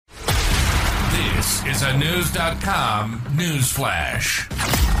This is a News.com news flash.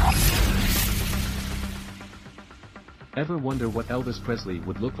 Ever wonder what Elvis Presley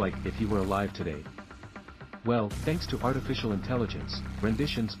would look like if he were alive today? Well, thanks to artificial intelligence,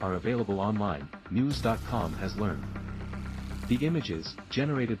 renditions are available online, News.com has learned. The images,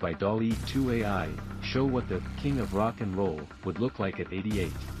 generated by DALL-E 2 AI, show what the king of rock and roll would look like at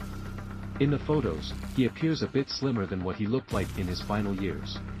 88. In the photos, he appears a bit slimmer than what he looked like in his final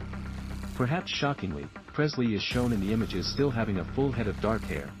years. Perhaps shockingly, Presley is shown in the images still having a full head of dark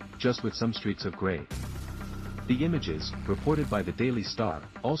hair, just with some streaks of gray. The images, reported by the Daily Star,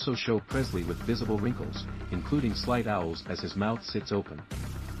 also show Presley with visible wrinkles, including slight owls as his mouth sits open.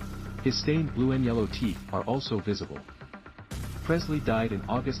 His stained blue and yellow teeth are also visible. Presley died in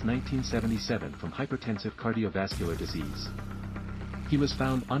August 1977 from hypertensive cardiovascular disease. He was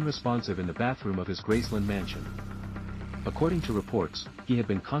found unresponsive in the bathroom of his Graceland mansion. According to reports, he had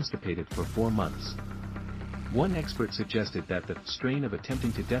been constipated for 4 months. One expert suggested that the strain of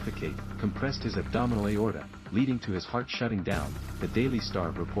attempting to defecate compressed his abdominal aorta, leading to his heart shutting down, the Daily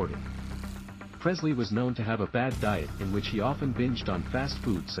Star reported. Presley was known to have a bad diet in which he often binged on fast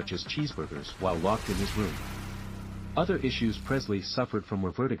food such as cheeseburgers while locked in his room. Other issues Presley suffered from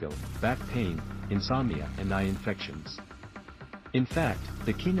were vertigo, back pain, insomnia and eye infections. In fact,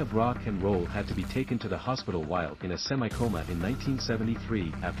 the king of rock and roll had to be taken to the hospital while in a semi-coma in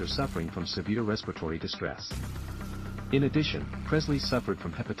 1973 after suffering from severe respiratory distress. In addition, Presley suffered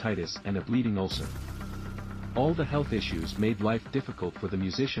from hepatitis and a bleeding ulcer. All the health issues made life difficult for the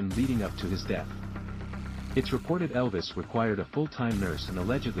musician leading up to his death. It's reported Elvis required a full-time nurse and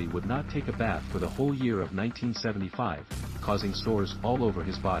allegedly would not take a bath for the whole year of 1975, causing sores all over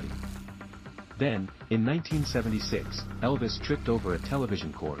his body. Then, in 1976, Elvis tripped over a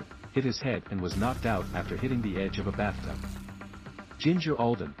television cord, hit his head and was knocked out after hitting the edge of a bathtub. Ginger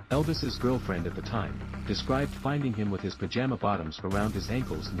Alden, Elvis's girlfriend at the time, described finding him with his pajama bottoms around his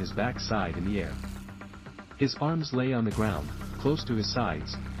ankles and his backside in the air. His arms lay on the ground, close to his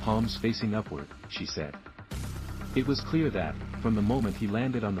sides, palms facing upward, she said. It was clear that, from the moment he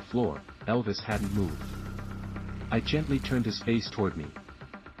landed on the floor, Elvis hadn't moved. I gently turned his face toward me.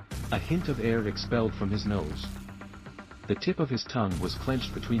 A hint of air expelled from his nose. The tip of his tongue was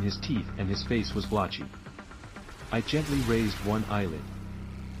clenched between his teeth and his face was blotchy. I gently raised one eyelid.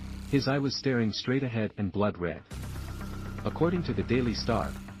 His eye was staring straight ahead and blood red. According to the Daily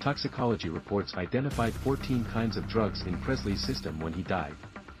Star, toxicology reports identified 14 kinds of drugs in Presley's system when he died.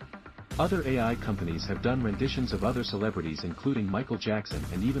 Other AI companies have done renditions of other celebrities including Michael Jackson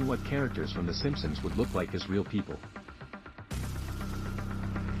and even what characters from The Simpsons would look like as real people.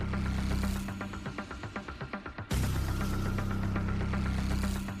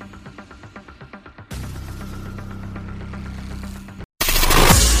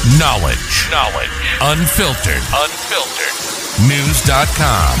 Knowledge. Unfiltered.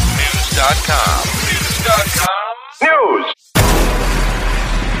 News.com. News.